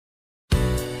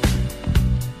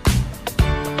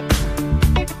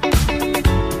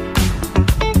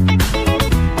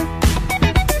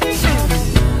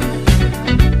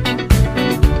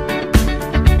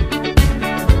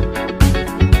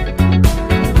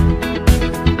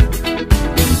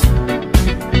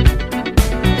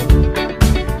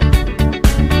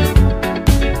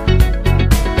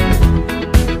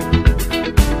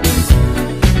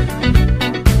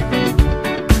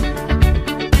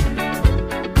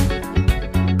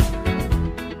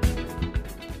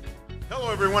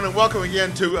everyone, and welcome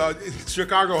again to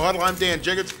Chicago Huddle. I'm Dan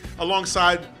Jiggets,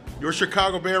 alongside your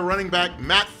Chicago Bear running back,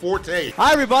 Matt Forte.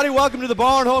 Hi, everybody. Welcome to the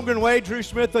Barn Holmgren Way. Drew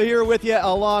Smith here with you,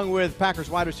 along with Packers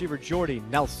wide receiver Jordy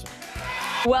Nelson.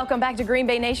 Welcome back to Green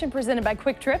Bay Nation, presented by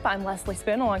Quick Trip. I'm Leslie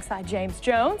Spoon alongside James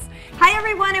Jones. Hi,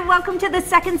 everyone, and welcome to the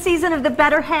second season of The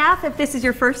Better Half. If this is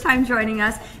your first time joining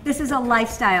us, this is a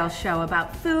lifestyle show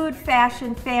about food,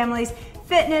 fashion, families,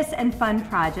 fitness, and fun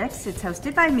projects. It's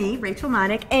hosted by me, Rachel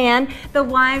Monick, and the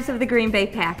wives of the Green Bay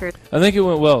Packers. I think it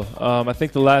went well. I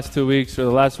think the last 2 weeks, or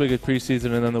the last week of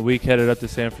preseason and then the week headed up to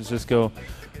San Francisco,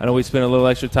 I know we spent a little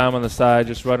extra time on the side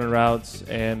just running routes,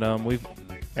 and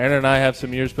Aaron and I have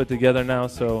some years put together now,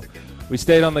 so we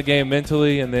stayed on the game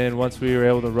mentally, and then once we were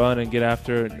able to run and get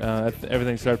after it,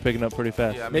 everything started picking up pretty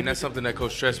fast. Yeah, I mean, that's something that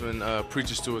Coach Trestman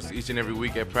preaches to us each and every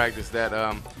week at practice, that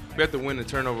we have to win the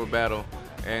turnover battle.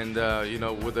 And, you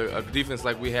know, with a defense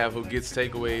like we have who gets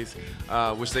takeaways,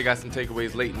 which they got some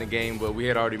takeaways late in the game, but we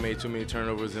had already made too many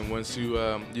turnovers. And once you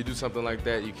do something like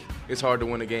that, it's hard to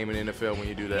win a game in the NFL when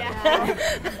you do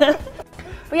that. Yeah.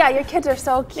 But yeah, your kids are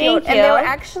so cute. And they were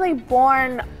actually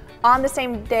born on the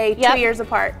same day, 2 years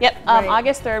apart. Yep, right.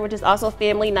 August 3rd, which is also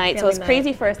family night. So it's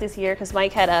crazy for us this year because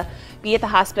Mike had to be at the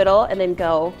hospital and then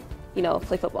go, you know,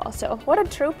 play football. So what a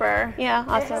trooper. Yeah,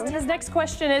 awesome. His next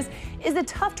question is it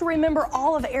tough to remember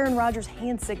all of Aaron Rodgers'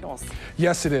 hand signals?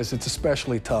 Yes, it is. It's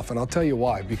especially tough, and I'll tell you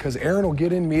why. Because Aaron will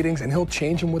get in meetings, and he'll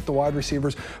change them with the wide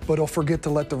receivers, but he'll forget to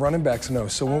let the running backs know.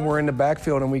 So when we're in the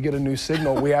backfield and we get a new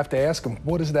signal, we have to ask him,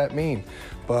 what does that mean?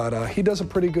 But he does a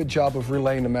pretty good job of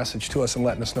relaying the message to us and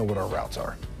letting us know what our routes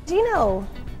are. Do you know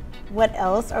what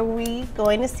else are we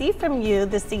going to see from you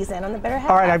this season on The Better Half?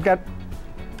 All right, I've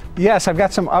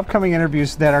got some upcoming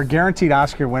interviews that are guaranteed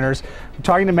Oscar winners. I'm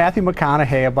talking to Matthew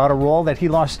McConaughey about a role that he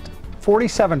lost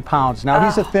 47 pounds. Now,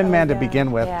 he's a thin man to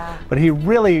begin with, but he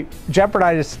really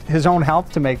jeopardized his own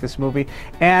health to make this movie.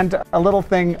 And a little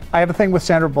thing, I have a thing with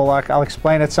Sandra Bullock. I'll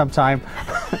explain it sometime.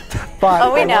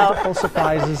 But we know. Multiple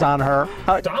surprises on her.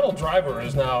 Donald Driver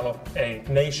is now a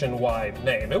nationwide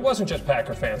name. It wasn't just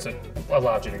Packer fans that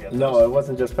allowed you to get this. No, it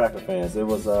wasn't just Packer fans. It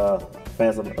was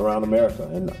fans around America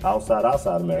and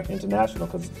outside America, international.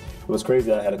 Because it was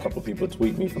crazy. I had a couple of people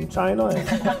tweet me from China and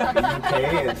the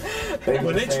UK. And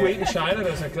when they tweet in China,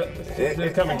 does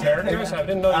it come in characters? I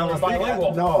didn't know you were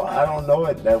bilingual. No, I don't know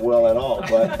it that well at all.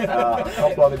 But a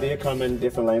couple of it did come in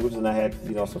different languages, and I had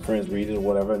some friends read it or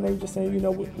whatever, and they were just saying,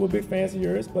 we're big fans of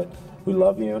yours, but we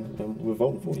love you and we're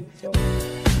voting for you.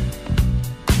 So.